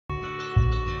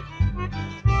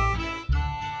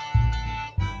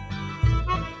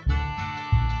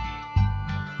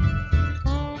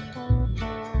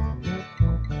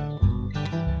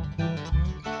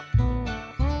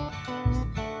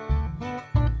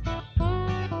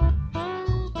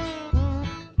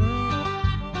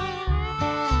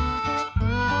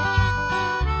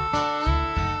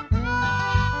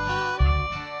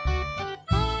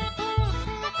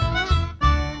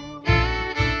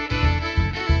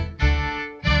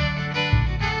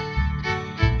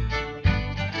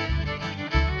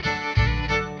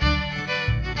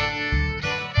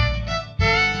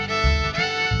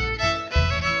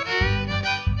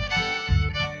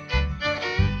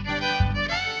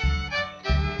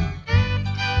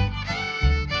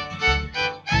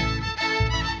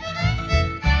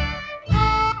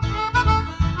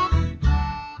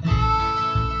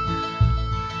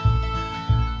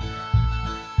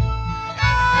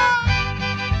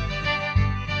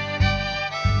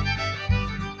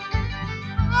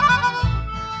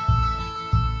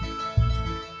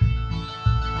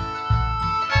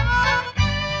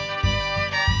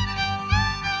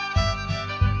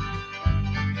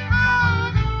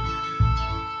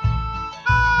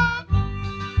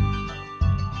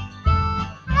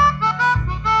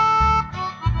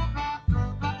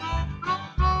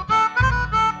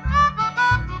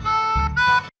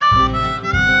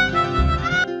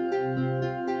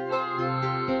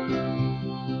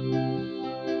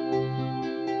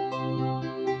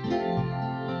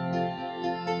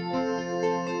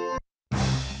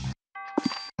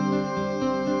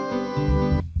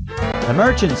The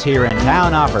merchants here in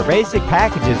town offer basic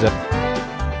packages of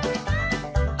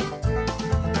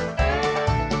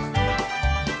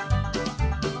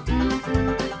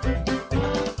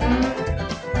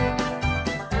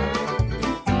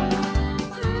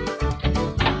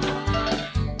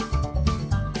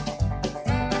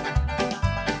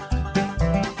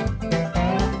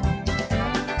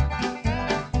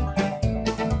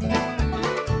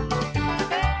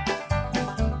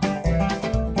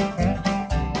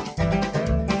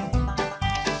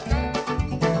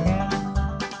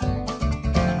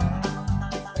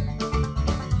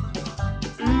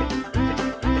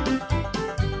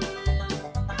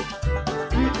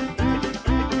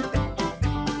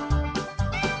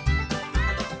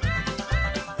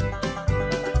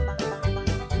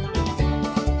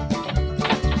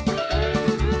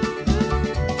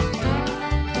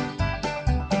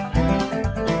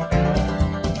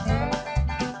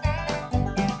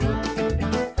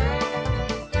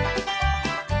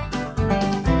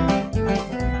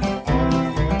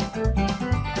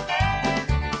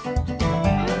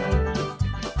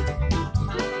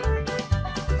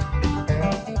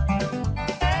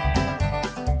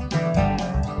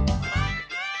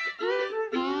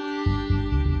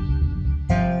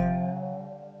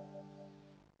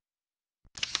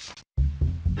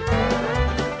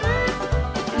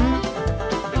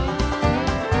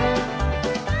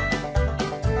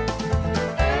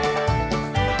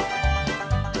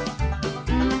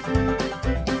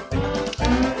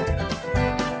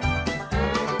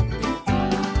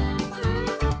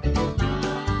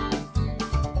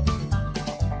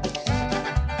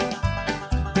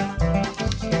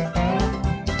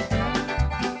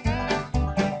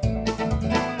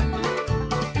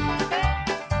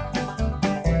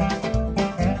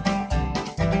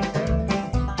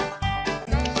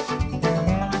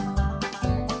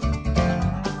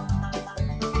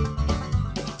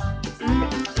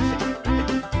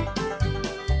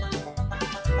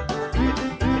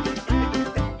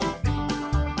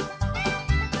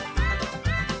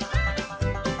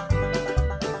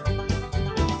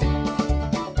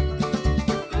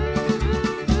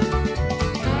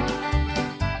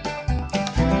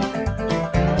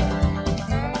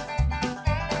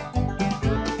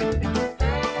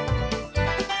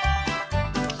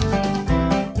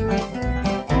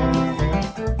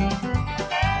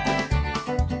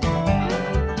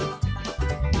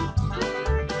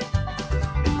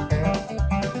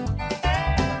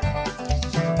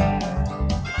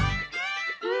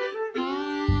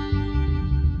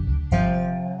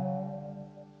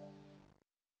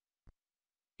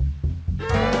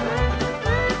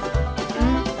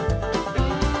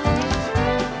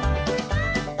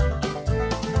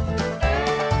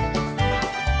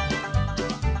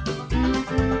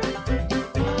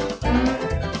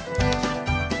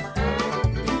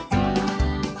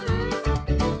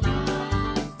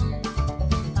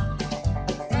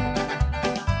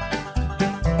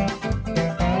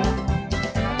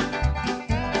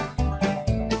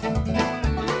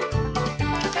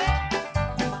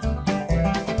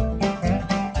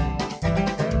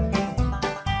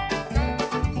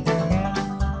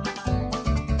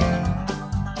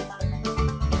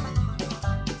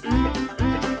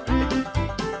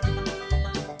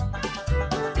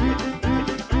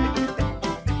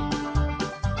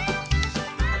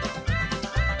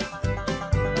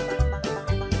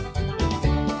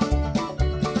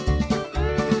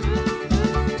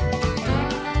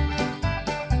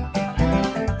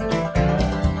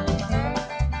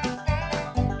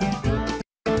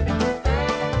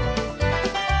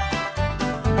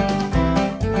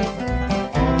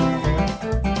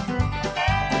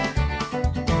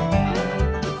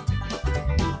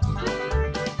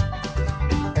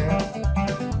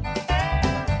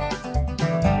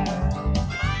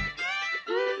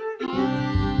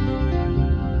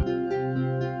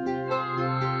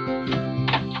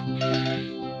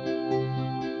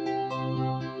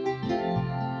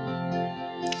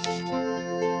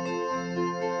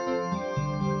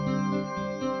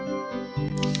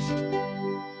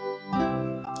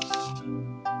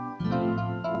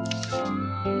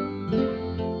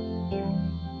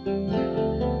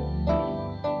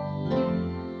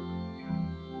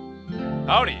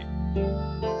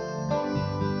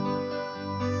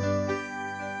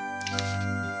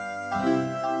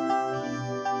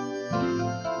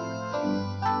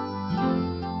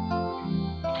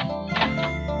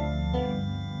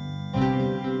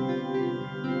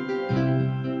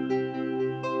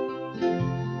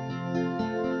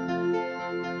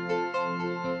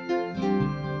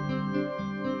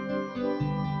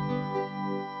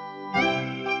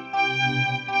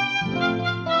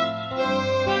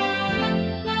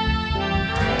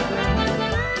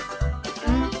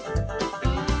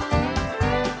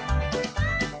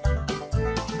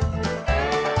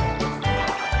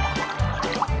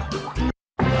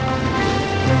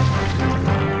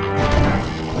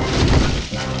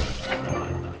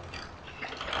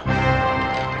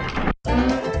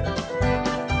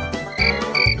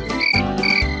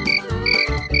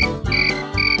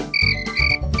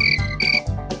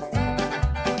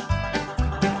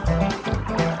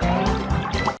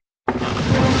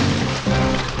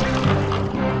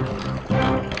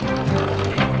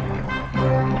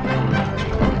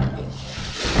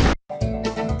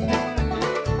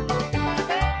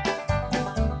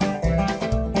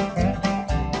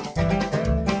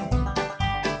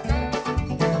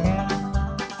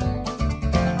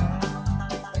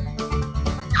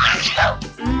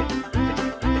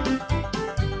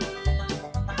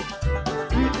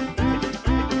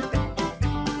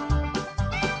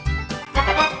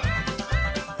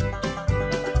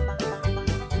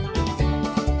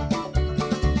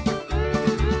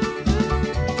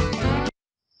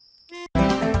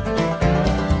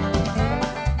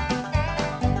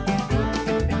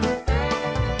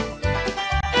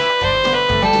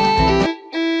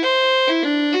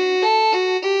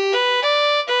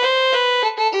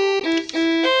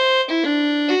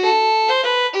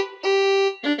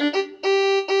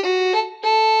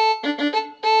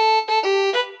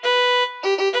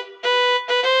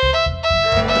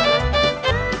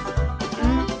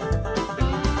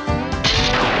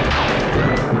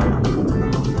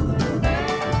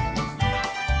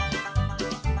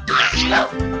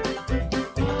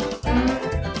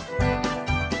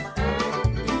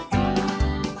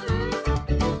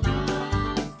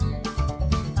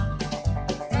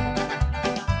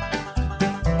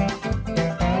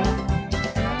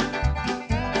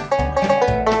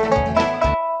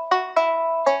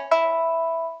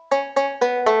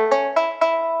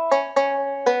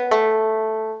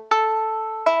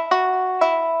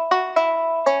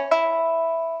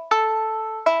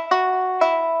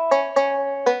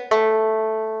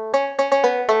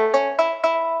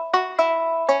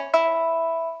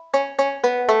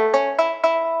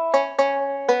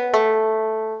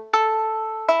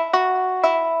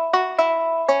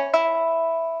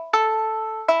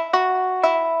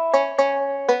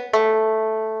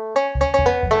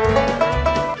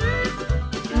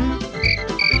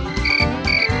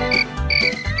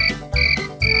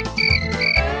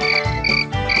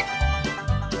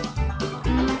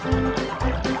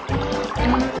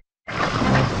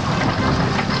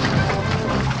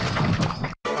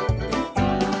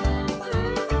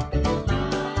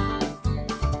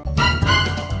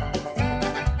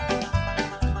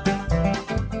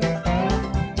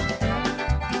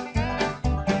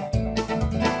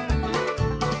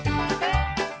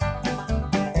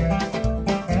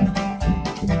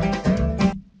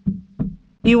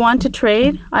You want to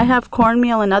trade? I have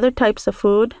cornmeal and other types of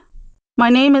food. My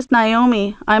name is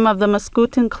Naomi. I'm of the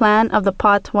Mascoutin clan of the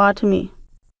Potawatomi.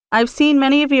 I've seen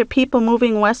many of your people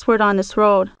moving westward on this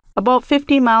road. About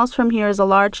 50 miles from here is a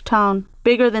large town,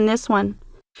 bigger than this one.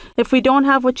 If we don't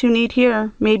have what you need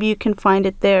here, maybe you can find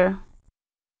it there.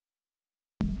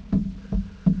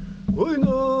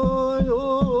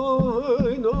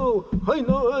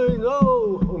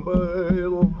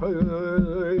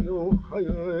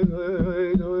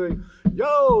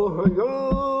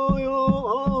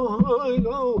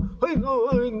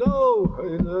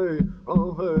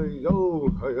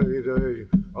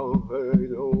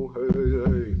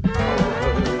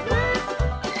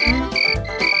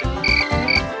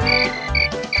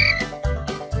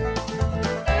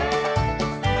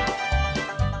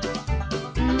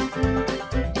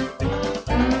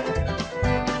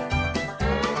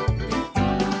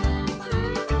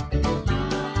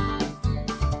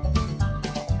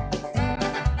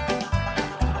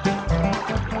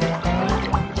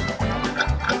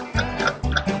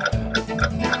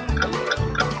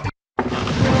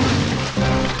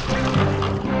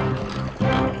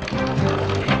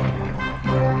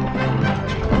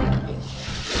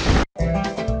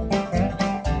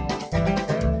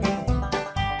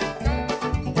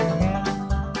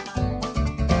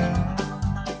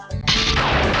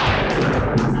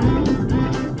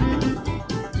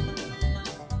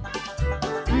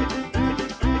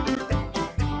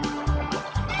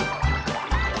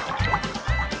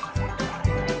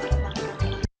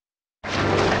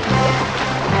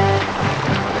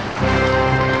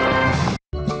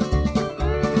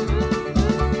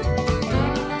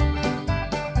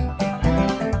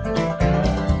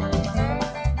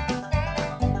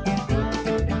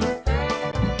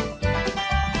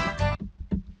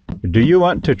 Do you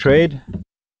want to trade?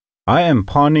 I am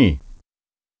Pawnee.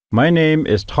 My name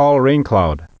is Tall Rain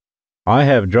Cloud. I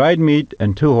have dried meat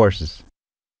and 2 horses.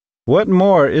 What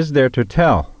more is there to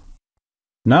tell?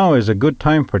 Now is a good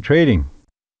time for trading.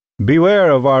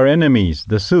 Beware of our enemies,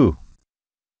 the Sioux.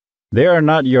 They are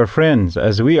not your friends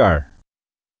as we are.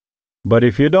 But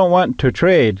if you don't want to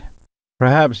trade,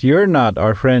 perhaps you're not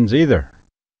our friends either.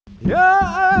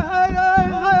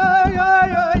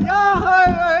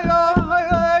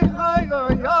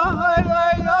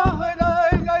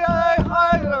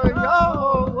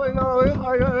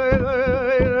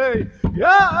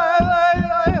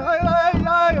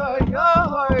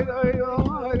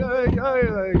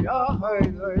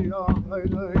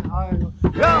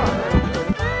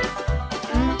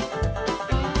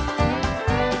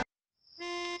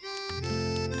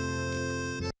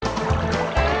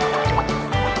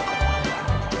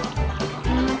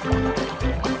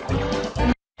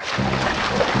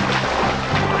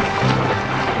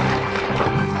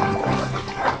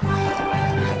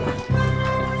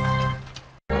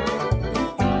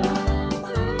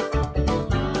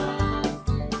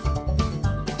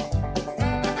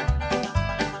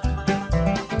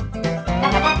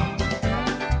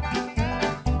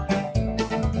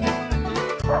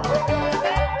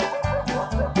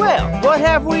 Well, what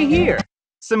have we here?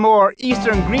 Some more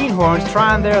eastern greenhorns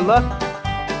trying their luck.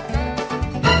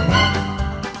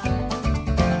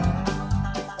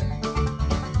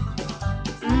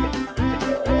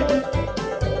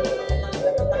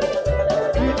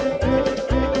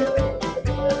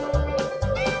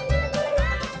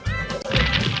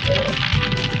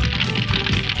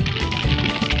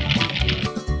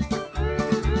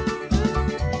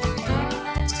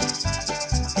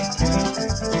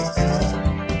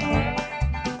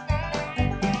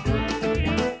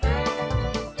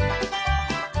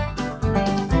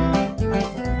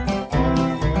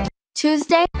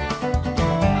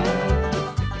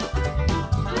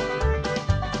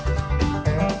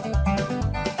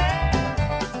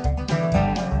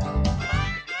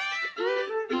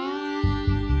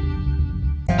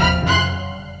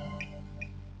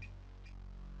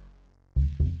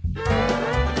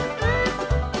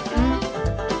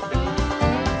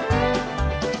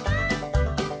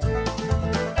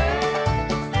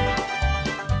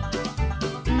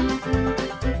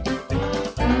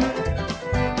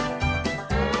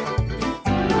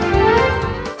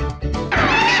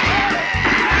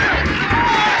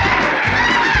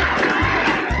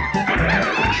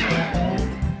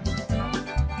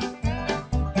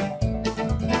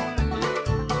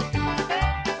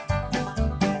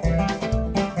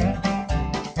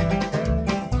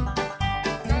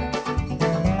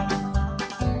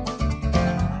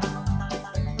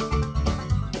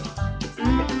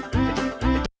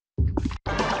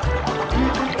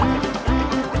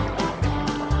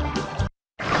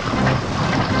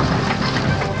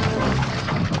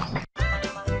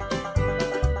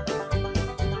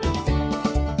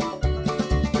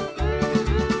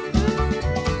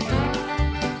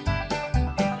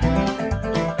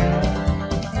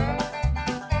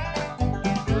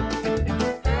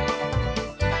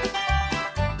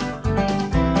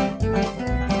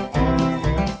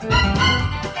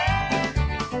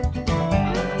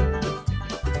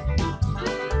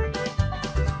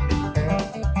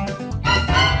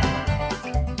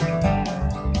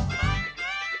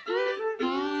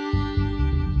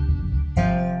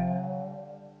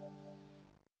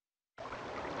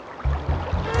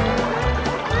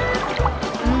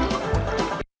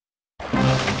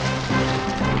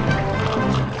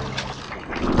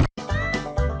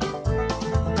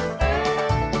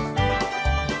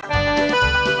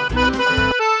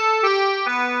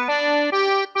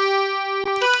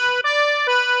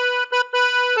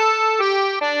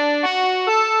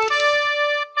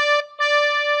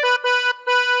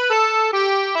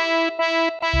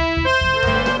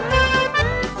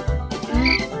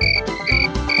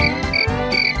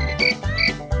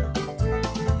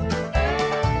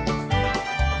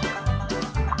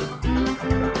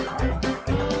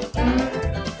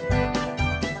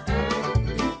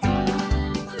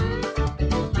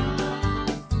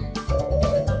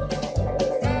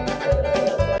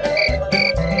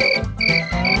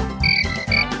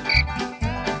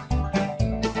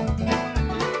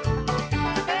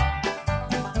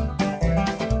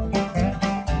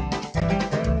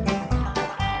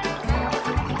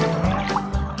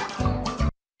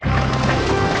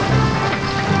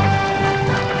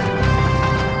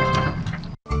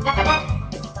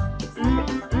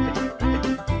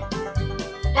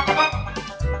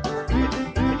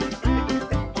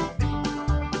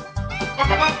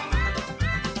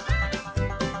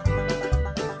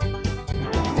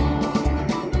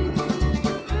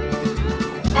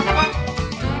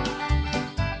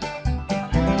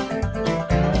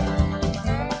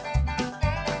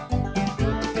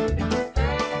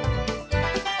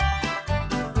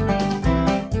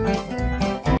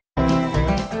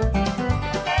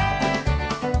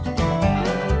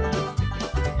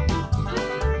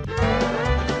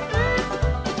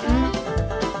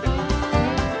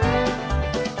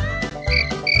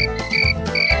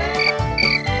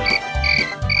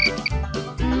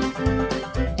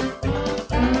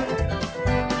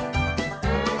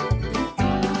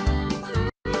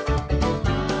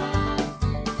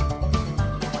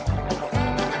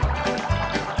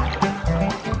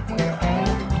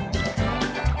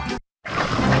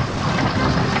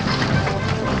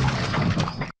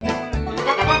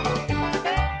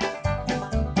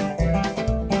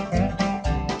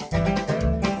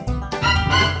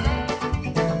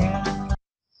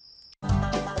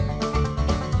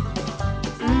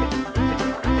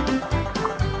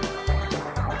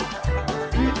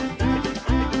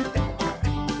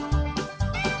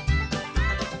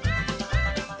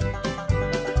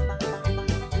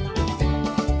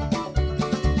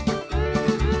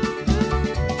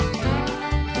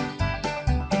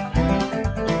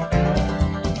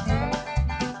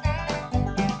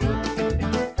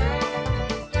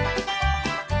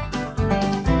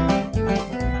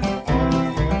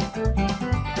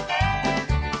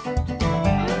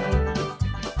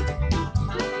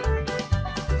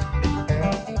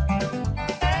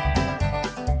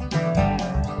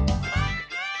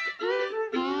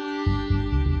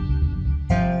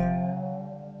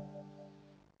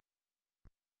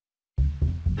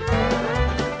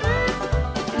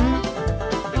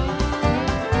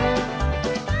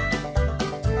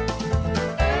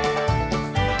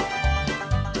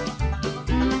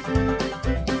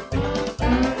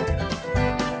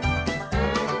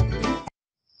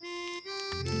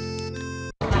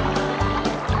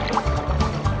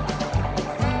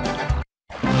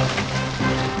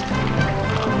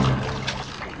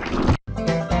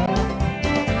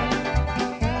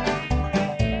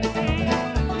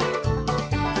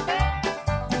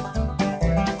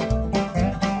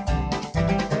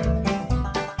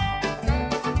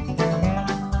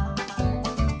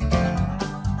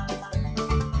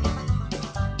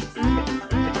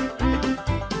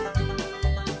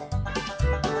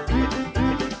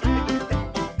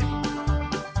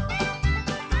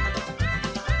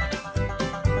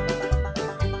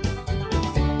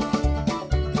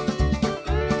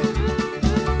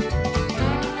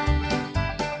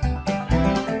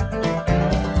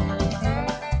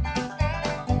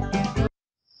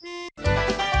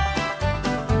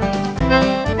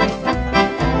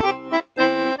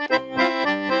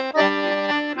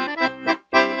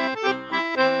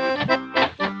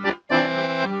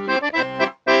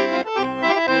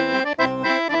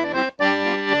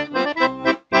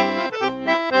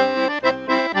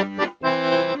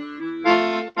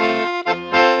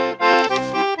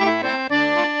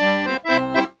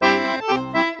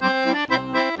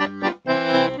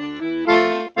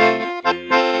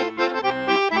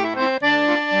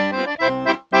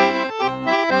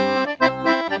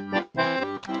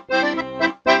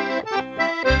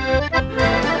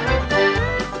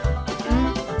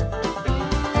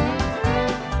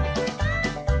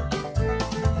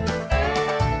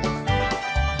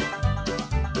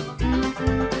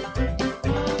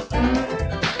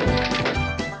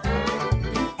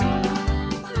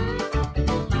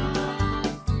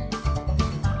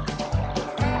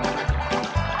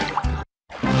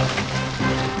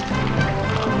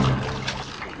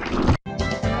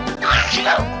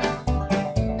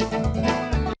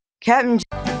 Captain.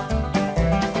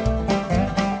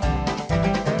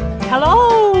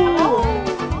 Hello!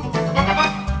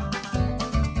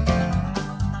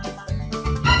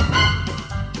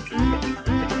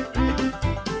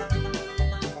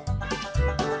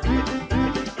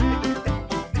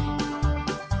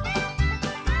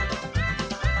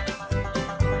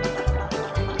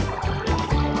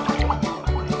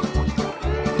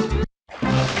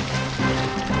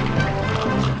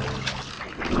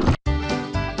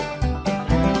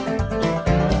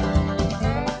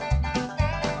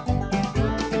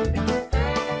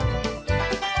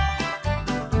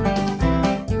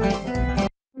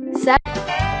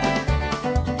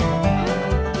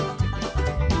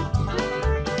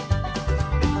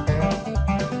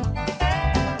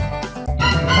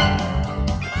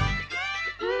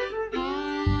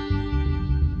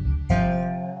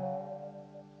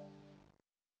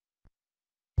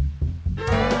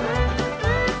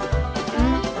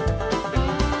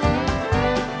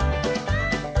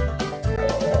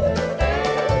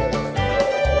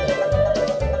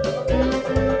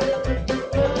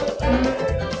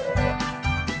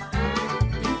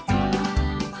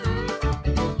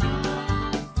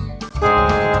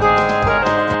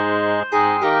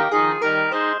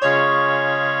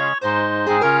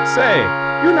 Say,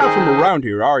 you're not from around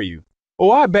here, are you? Oh,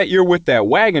 I bet you're with that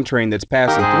wagon train that's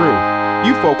passing through.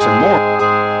 You folks are Mormon.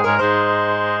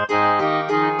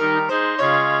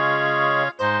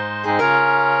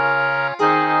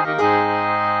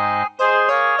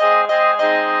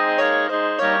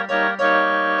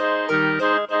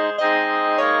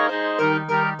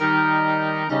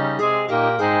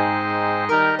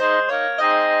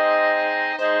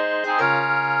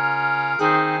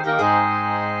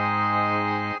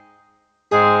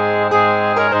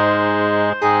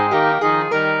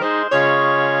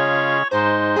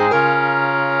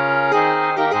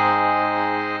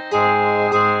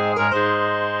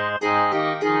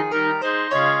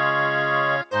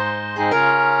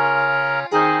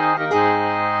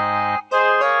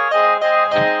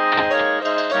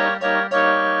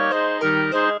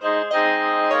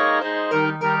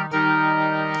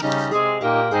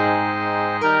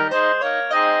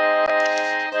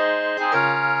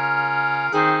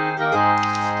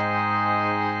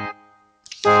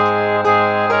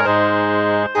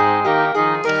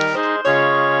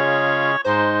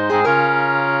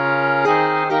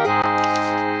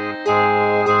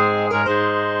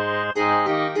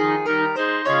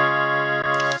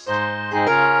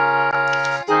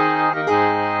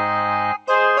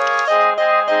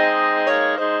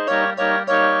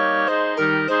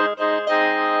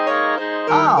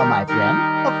 Ah, my friend,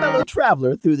 a fellow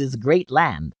traveler through this great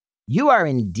land. You are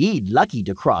indeed lucky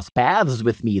to cross paths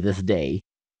with me this day.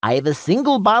 I have a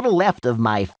single bottle left of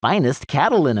my finest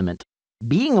cattle liniment.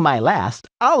 Being my last,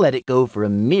 I'll let it go for a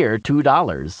mere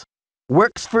 $2.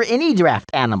 Works for any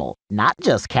draft animal, not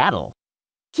just cattle.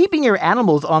 Keeping your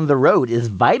animals on the road is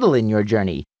vital in your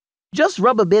journey. Just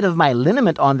rub a bit of my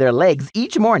liniment on their legs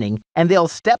each morning, and they'll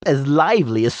step as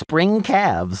lively as spring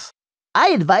calves.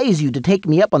 I advise you to take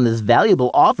me up on this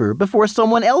valuable offer before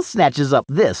someone else snatches up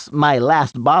this, my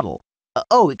last bottle.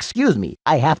 Oh, excuse me,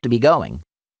 I have to be going.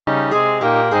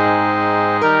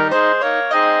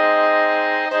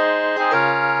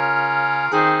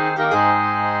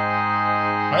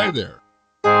 Hi there.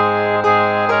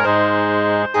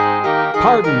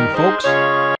 Pardon me, folks.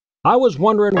 I was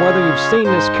wondering whether you've seen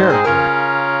this character.